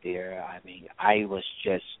staff there. I mean, I was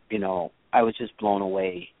just blown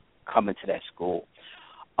away coming to that school.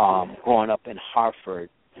 Growing up in Hartford,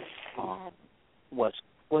 was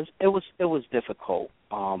it was difficult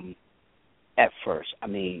at first. I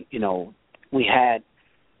mean, we had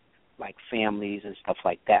like families and stuff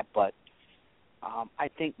like that, but I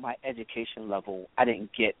think my education level, I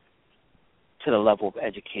didn't get to the level of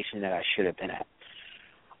education that I should have been at.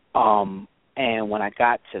 And when I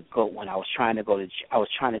was trying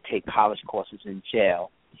to take college courses in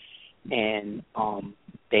jail, and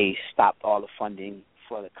they stopped all the funding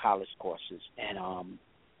for the college courses, and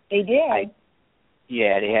they did.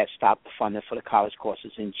 They had stopped the funding for the college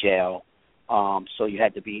courses in jail. So you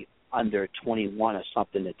had to be under 21 or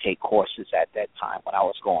something to take courses at that time when I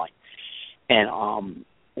was going. And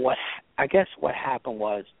what happened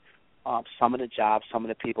was some of the jobs, some of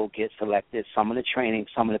the people get selected, some of the training,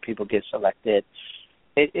 some of the people get selected.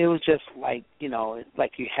 It was just like,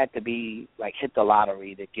 like you had to be like hit the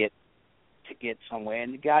lottery to get somewhere.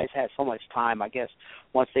 And the guys had so much time. I guess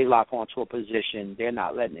once they lock onto a position, they're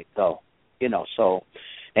not letting it go. So,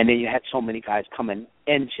 and then you had so many guys coming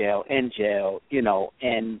in jail, and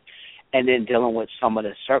then dealing with some of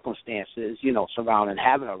the circumstances, surrounding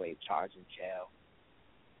having a rape charge in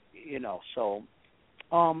jail. So,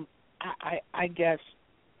 I guess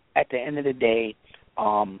at the end of the day,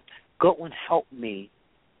 Goodwin helped me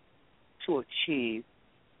to achieve,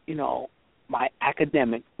 my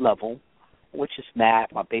academic level, which is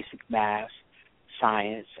math, my basic math,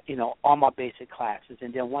 science, all my basic classes.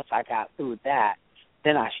 And then once I got through that,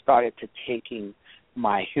 then I started to taking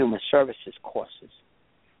my human services courses.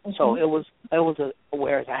 Mm-hmm. So it was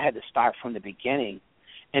whereas I had to start from the beginning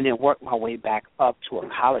and then work my way back up to a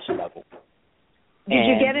college level. Did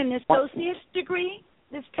you get an associate's degree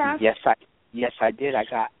this past? Yes, I did. I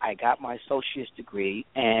got my associate's degree,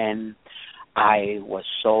 and I was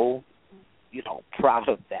so proud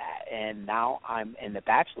of that. And now I'm in the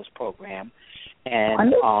bachelor's program,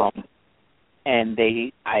 and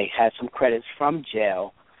I had some credits from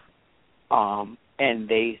jail, and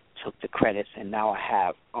they took the credits, and now I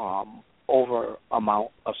have over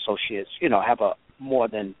amount of associates. I have a more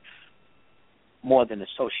than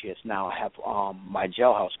associates now. I have my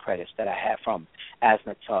jailhouse credits that I have from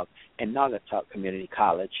Asnatuck and Naugatuck Community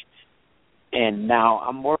College, and now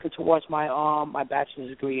I'm working towards my my bachelor's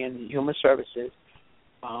degree in human services.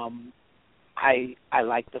 I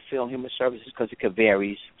like the field human services because it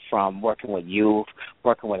varies from working with youth,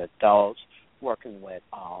 working with adults, working with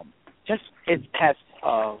it has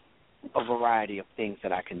a variety of things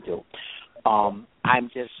that I can do. I'm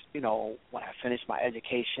just, when I finish my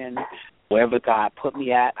education, wherever God put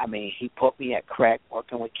me at, He put me at CREC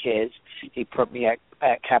working with kids. He put me at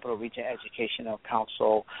Capital Region Educational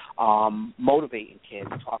Council, motivating kids,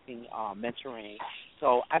 talking, mentoring.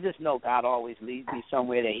 So I just know God always leads me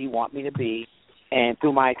somewhere that He wants me to be. And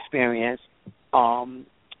through my experience,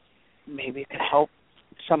 maybe it can help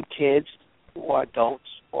some kids or adults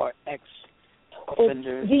or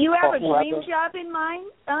ex-offenders. Do you have a dream job in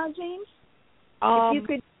mind, James? If you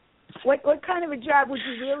could, what kind of a job would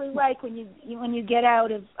you really like when you get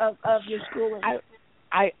out of your schooling?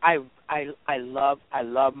 I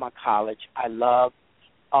love my college. I love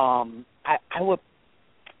I would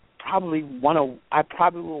probably want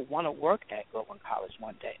to work at Goodwin College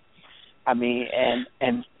one day.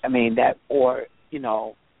 That, or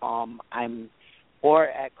or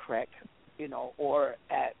at CREC, or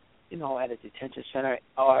at at a detention center,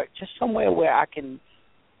 or just somewhere where I could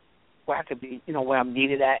be, where I'm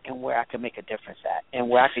needed at, and where I can make a difference at, and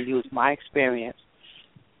where I can use my experience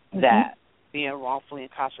that being wrongfully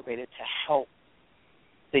incarcerated to help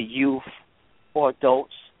the youth or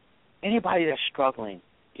adults, anybody that's struggling,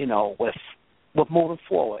 with moving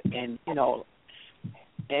forward, and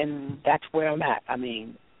and that's where I'm at. I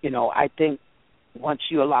think once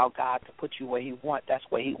you allow God to put you where He wants, that's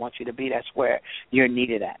where He wants you to be. That's where you're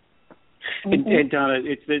needed at. And Donna,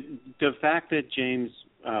 it's the fact that James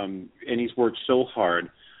and he's worked so hard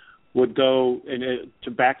would go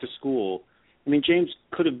to back to school. James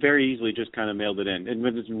could have very easily just kind of mailed it in, and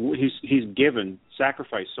he's given,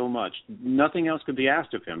 sacrificed so much. Nothing else could be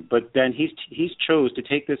asked of him. But then he's chose to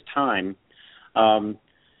take this time, and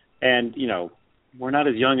we're not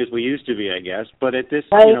as young as we used to be, I guess. But at this,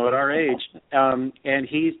 at our age, and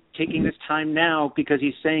he's taking this time now because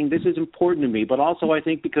he's saying this is important to me. But also, I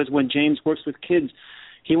think because when James works with kids,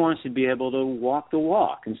 he wants to be able to walk the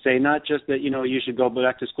walk and say not just that you should go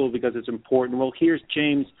back to school because it's important. Well, here's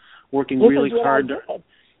James working really hard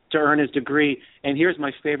to earn his degree. And here's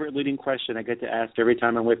my favorite leading question I get to ask every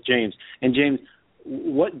time I'm with James. And James,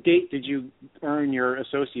 what date did you earn your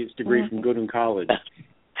associate's degree from Goodwin College?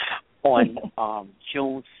 On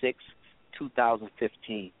June 6,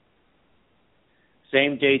 2015.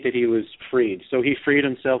 same date that he was freed. So he freed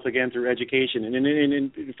himself again through education.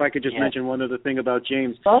 And if I could just mention one other thing about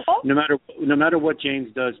James, no matter what James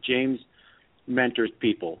does, James mentors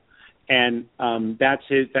people. And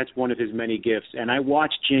that's one of his many gifts. And I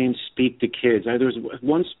watched James speak to kids. There was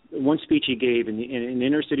one speech he gave in an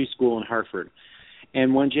inner city school in Hartford.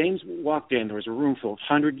 And when James walked in, there was a room full of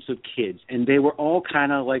hundreds of kids, and they were all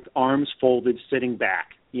kind of like arms folded, sitting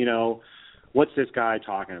back. You know, what's this guy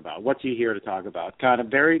talking about? What's he here to talk about? Kind of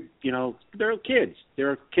very, you know, they're kids.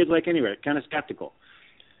 They're kids like anyway, kind of skeptical.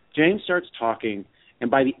 James starts talking, and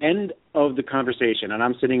by the end of the conversation, and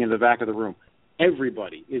I'm sitting in the back of the room,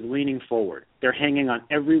 everybody is leaning forward. They're hanging on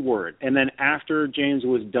every word. And then after James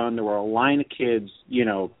was done, there were a line of kids, you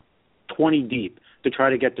know, 20 deep, to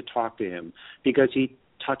try to get to talk to him because he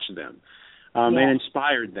touched them and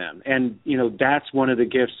inspired them. And, you know, that's one of the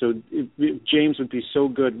gifts. So James would be so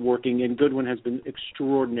good working, and Goodwin has been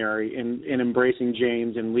extraordinary in embracing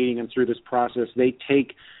James and leading him through this process. They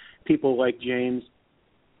take people like James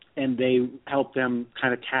and they help them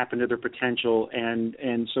kind of tap into their potential. And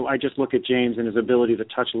so I just look at James and his ability to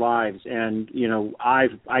touch lives. And, you know, I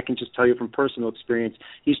can just tell you from personal experience,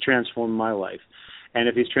 he's transformed my life. And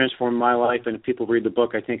if he's transformed my life, and if people read the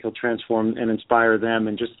book, I think he'll transform and inspire them.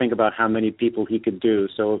 And just think about how many people he could do.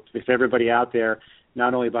 So if everybody out there,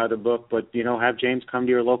 not only buy the book, but, you know, have James come to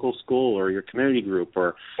your local school or your community group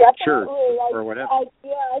or church or whatever.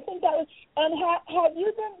 I think that was. And have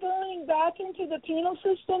you been going back into the penal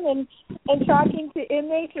system and talking to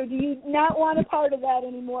inmates, or do you not want a part of that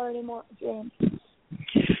anymore, James?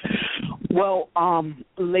 Well,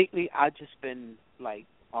 lately I've just been like,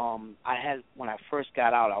 when I first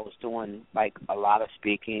got out, I was doing like a lot of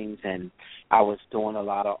speakings, and I was doing a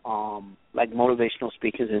lot of like motivational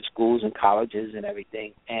speakings in schools and colleges and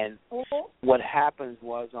everything. And what happens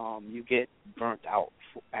was you get burnt out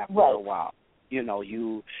after a while. You know,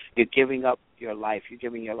 you're giving up your life. You're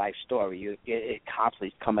giving your life story. It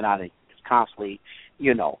constantly coming out. It's constantly,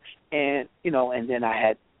 you know, and then I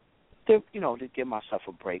had to, you know, to give myself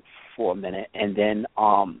a break for a minute, and then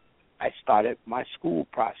I started my school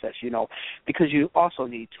process, you know, because you also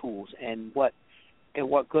need tools. And what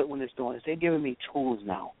Goodwin is doing is they're giving me tools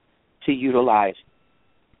now to utilize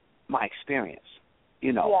my experience,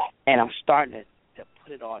 you know, and I'm starting to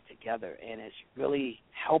put it all together, and it's really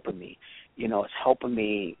helping me. You know, it's helping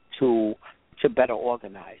me to better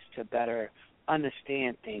organize, to better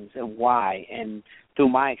understand things and why. And through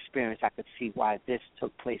my experience, I could see why this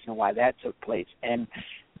took place and why that took place. And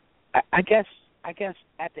I guess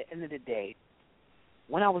at the end of the day,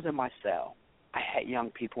 when I was in my cell, I had young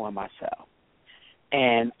people in my cell.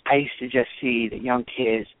 And I used to just see the young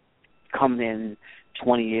kids coming in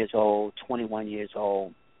 20 years old, 21 years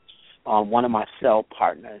old. One of my cell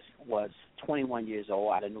partners was 21 years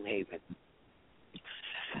old out of New Haven.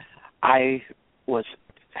 I was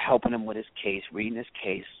helping him with his case, reading his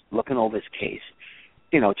case, looking over his case,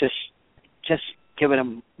 you know, just giving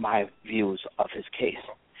him my views of his case.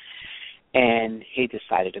 And he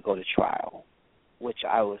decided to go to trial, which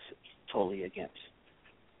I was totally against.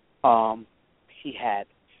 He had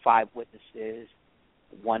 5 witnesses.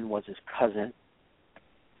 One was his cousin,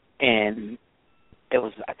 and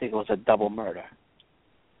I think it was a double murder.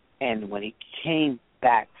 And when he came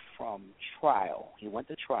back from trial, he went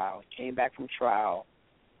to trial, came back from trial,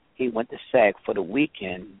 he went to SAG for the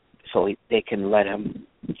weekend so they can let him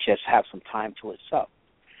just have some time to himself.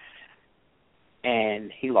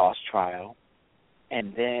 And he lost trial,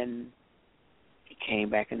 and then he came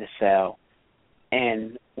back in the cell.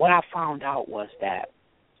 And what I found out was that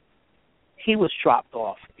he was dropped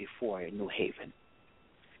off before in New Haven.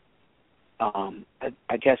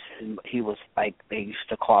 I guess he was like, they used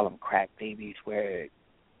to call them crack babies, where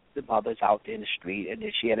the mother's out there in the street, and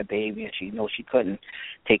then she had a baby, and she she couldn't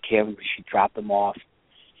take care of him, she dropped him off.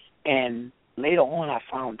 And later on, I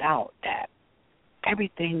found out that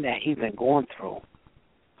everything that he'd been going through,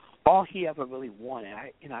 all he ever really wanted,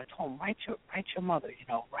 I told him, write your mother,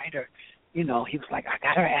 write her. He was like, I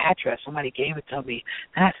got her address. Somebody gave it to me.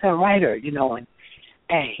 And I said, write her,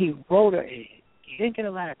 and he wrote her. He didn't get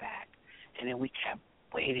a letter back. And then we kept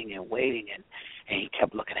waiting, and he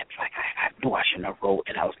kept looking at me like, I knew I shouldn't have wrote.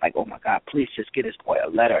 And I was like, oh, my God, please just get this boy a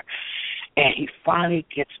letter. And he finally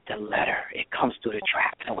gets the letter. It comes through the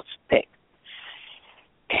trap, and it was thick.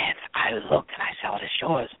 And I looked, and I said, oh, this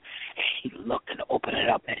yours. And he looked and opened it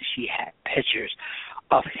up, and she had pictures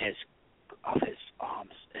of his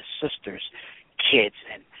sister's kids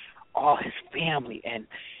and all his family, and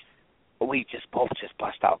we both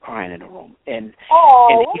bust out crying in the room. And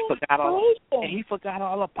he forgot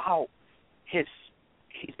all about his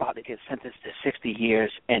he's about to get sentenced to 60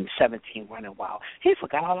 years and 17 running wild. He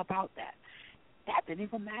forgot all about that. That didn't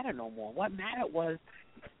even matter no more. What mattered was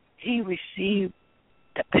he received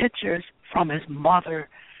the pictures from his mother,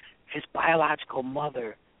 his biological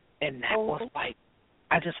mother, and that was like,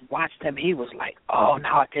 I just watched him. He was like, oh,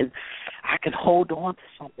 now I can hold on to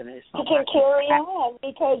something. He can carry on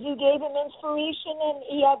because you gave him inspiration and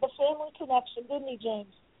he had the family connection, didn't he,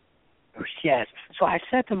 James? Yes. So I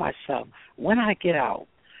said to myself, when I get out,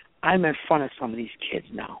 I'm in front of some of these kids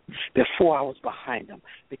now. Before I was behind them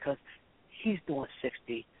because he's doing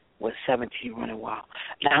 60 with 17 running wild.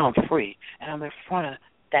 Now I'm free, and I'm in front of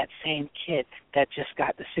that same kid that just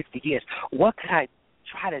got the 60 years. What could I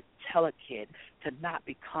try to tell a kid to not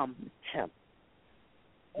become him?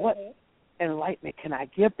 What enlightenment can I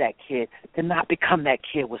give that kid to not become that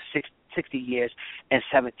kid with 60 years and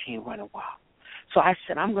 17 running wild? So I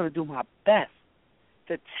said, I'm going to do my best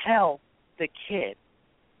to tell the kid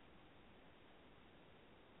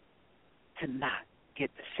to not get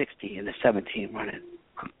the 60 and the 17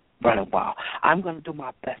 running wild. I'm going to do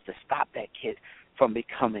my best to stop that kid from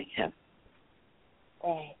becoming him.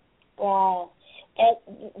 Right. Wow.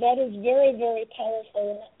 That is very, very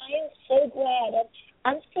powerful. And I am so glad.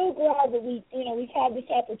 I'm so glad that we've had this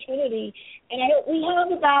opportunity. And we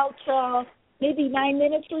have about maybe 9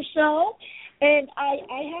 minutes or so. And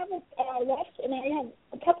I have left, and I have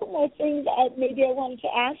a couple more things maybe I wanted to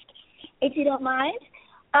ask, if you don't mind,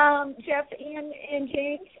 Jeff and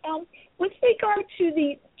James. With regard to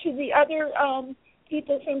the other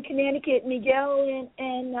people from Connecticut, Miguel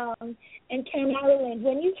and Ken Ireland,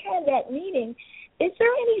 when you had that meeting, is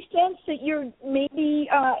there any sense that you're maybe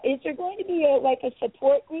is there going to be a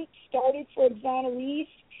support group started for exonerees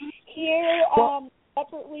here?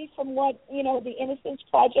 Separately from what the Innocence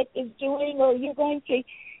Project is doing, or you're going to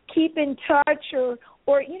keep in touch, or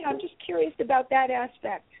I'm just curious about that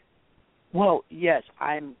aspect. Well, yes,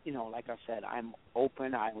 I'm like I said, I'm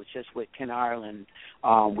open. I was just with Ken Ireland.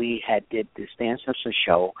 We did the Stan Simpson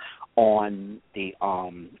show on the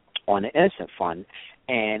Innocent Fund,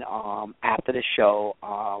 and after the show,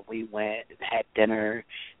 we went and had dinner.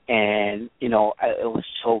 And, it was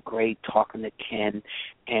so great talking to Ken,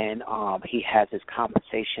 and he has his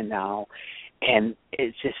compensation now, and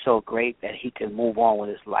it's just so great that he can move on with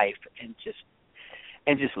his life and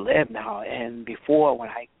just live now. And before, when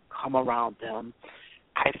I come around them,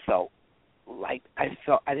 I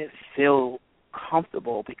didn't feel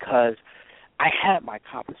comfortable because I had my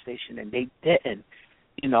compensation and they didn't,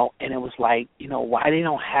 and it was like, why they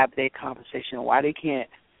don't have their compensation, why they can't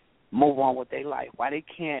move on with their life, why they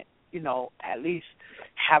can't, at least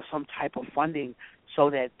have some type of funding so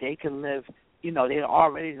that they can live, they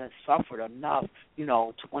already done suffered enough,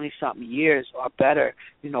 20-something years or better,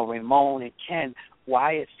 Ramon and Ken,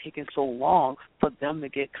 why it's taking so long for them to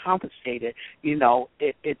get compensated.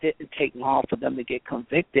 It didn't take long for them to get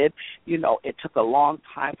convicted. It took a long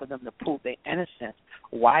time for them to prove their innocence.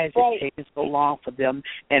 Why is it taking so long for them?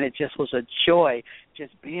 And it just was a joy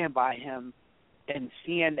just being by him and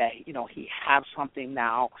seeing that, he has something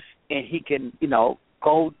now and he can,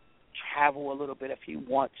 go travel a little bit if he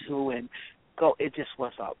wants to and go. It just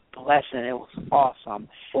was a blessing. It was awesome.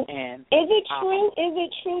 And is it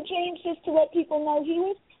true, James, just to let people know, he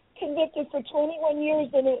was convicted for 21 years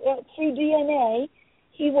through DNA.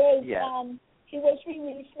 He was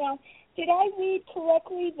released. Now, did I read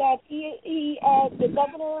correctly that the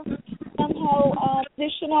governor somehow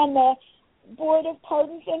positioned on the Board of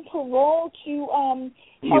Pardons and Parole to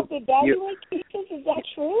help evaluate cases? Is that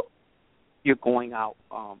true? You're going out.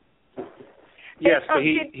 Yes, so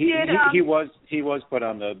he was put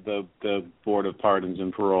on the Board of Pardons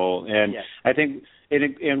and Parole, and yes. I think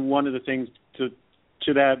and one of the things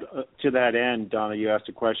to that end, Donna, you asked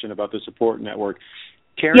a question about the support network.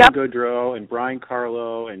 Karen Gaudreau and Brian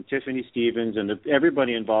Carlo and Tiffany Stevens and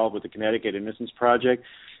everybody involved with the Connecticut Innocence Project.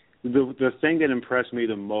 The thing that impressed me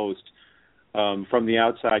the most from the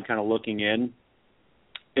outside, kind of looking in,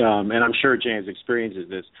 and I'm sure James experiences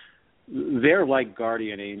this. They're like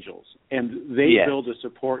guardian angels, and they build a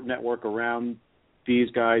support network around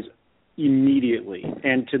these guys immediately.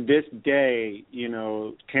 And to this day,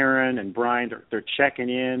 Karen and Brian, they're checking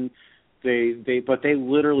in. But they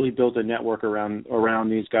literally built a network around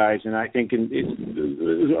these guys. And I think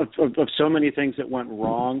of so many things that went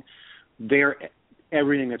wrong, they're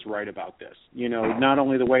everything that's right about this. Not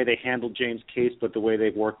only the way they handled James' case, but the way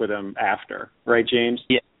they've worked with him after. Right, James?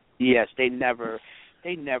 Yeah. Yes, they never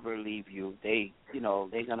they never leave you. They,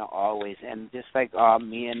 they're gonna always. And just like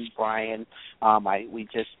me and Brian, we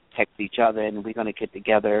just text each other, and we're gonna get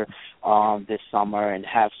together this summer and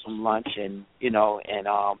have some lunch, and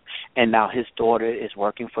and now his daughter is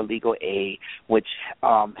working for legal aid, which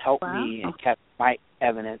helped me and kept my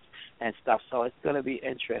evidence and stuff. So it's going to be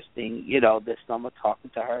interesting, this summer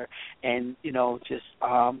talking to her, and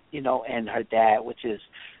and her dad, which is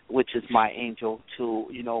my angel too,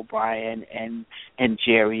 Brian and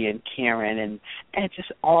Jerry and Karen and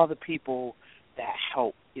just all the people that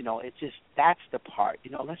help. It's just, that's the part.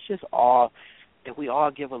 Let's just if we all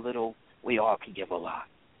give a little, we all can give a lot.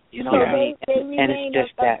 You know what I mean? They and remain it's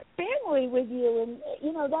just that family with you, and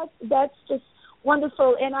that's just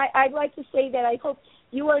wonderful. And I'd like to say that I hope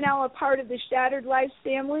you are now a part of the Shattered Lives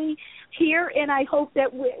family here, and I hope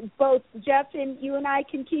that both Jeff and you and I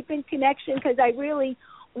can keep in connection, because I really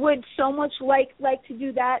would so much like to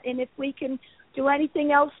do that. And if we can do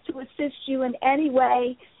anything else to assist you in any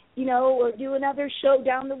way, or do another show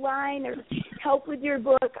down the line, or help with your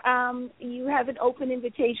book, you have an open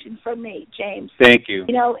invitation from me, James. Thank you.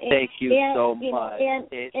 Thank you so much. And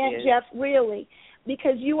Jeff, really,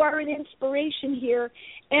 because you are an inspiration here.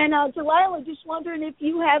 And Delilah, just wondering if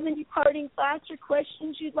you have any parting thoughts or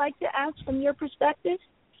questions you'd like to ask from your perspective?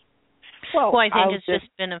 Well, I think it's just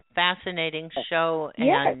been a fascinating show,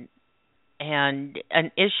 and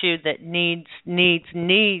an issue that needs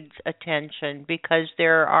attention, because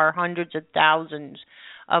there are hundreds of thousands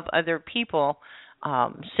of other people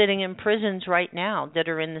sitting in prisons right now that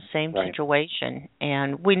are in the same situation,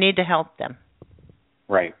 and we need to help them.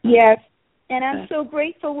 Right. Yes, and I'm so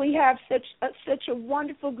grateful we have such a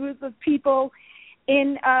wonderful group of people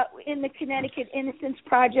in the Connecticut Innocence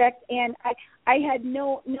Project, and I had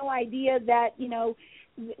no idea that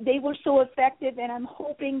they were so effective, and I'm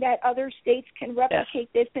hoping that other states can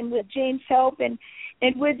replicate this, and with James' help and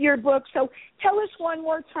with your book. So tell us one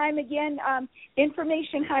more time again,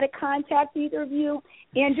 information how to contact either of you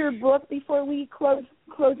and your book before we close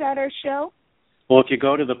out our show. Well, if you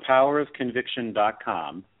go to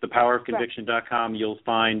thepowerofconviction.com, thepowerofconviction.com, you'll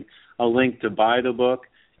find a link to buy the book.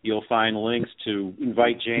 You'll find links to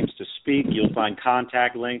invite James to speak. You'll find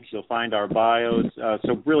contact links. You'll find our bios.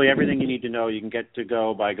 So really everything you need to know, you can get to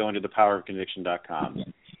go by going to thepowerofconviction.com.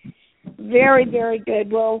 Very, very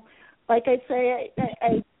good. Well, like I say,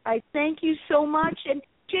 I thank you so much. And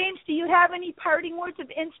James, do you have any parting words of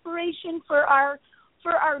inspiration for our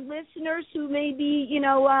listeners who may be,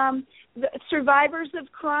 survivors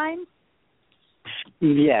of crime?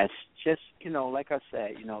 Yes, just, like I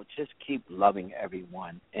said, just keep loving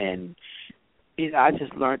everyone. And, I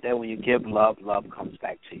just learned that when you give love, love comes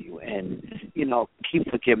back to you. And, keep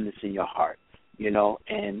forgiveness in your heart,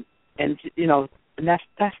 and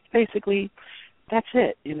that's basically, that's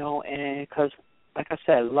it, and because, like I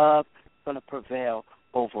said, love is going to prevail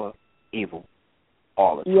over evil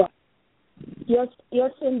all the time. Yeah.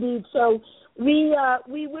 Yes, indeed. So we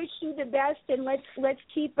wish you the best, and let's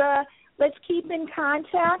keep in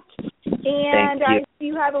contact. And I hope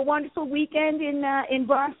you have a wonderful weekend in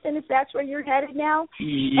Boston, if that's where you're headed now.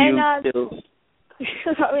 You too.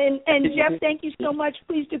 and Jeff, thank you so much.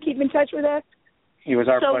 Please do keep in touch with us. It was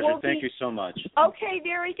our pleasure. Thank you so much. Okay,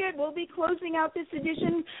 very good. We'll be closing out this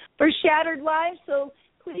edition for Shattered Lives, so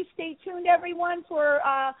please stay tuned, everyone, for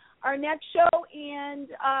our next show, and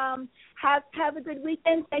have a good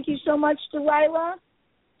weekend. Thank you so much, Delilah.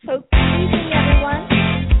 So, good evening, everyone.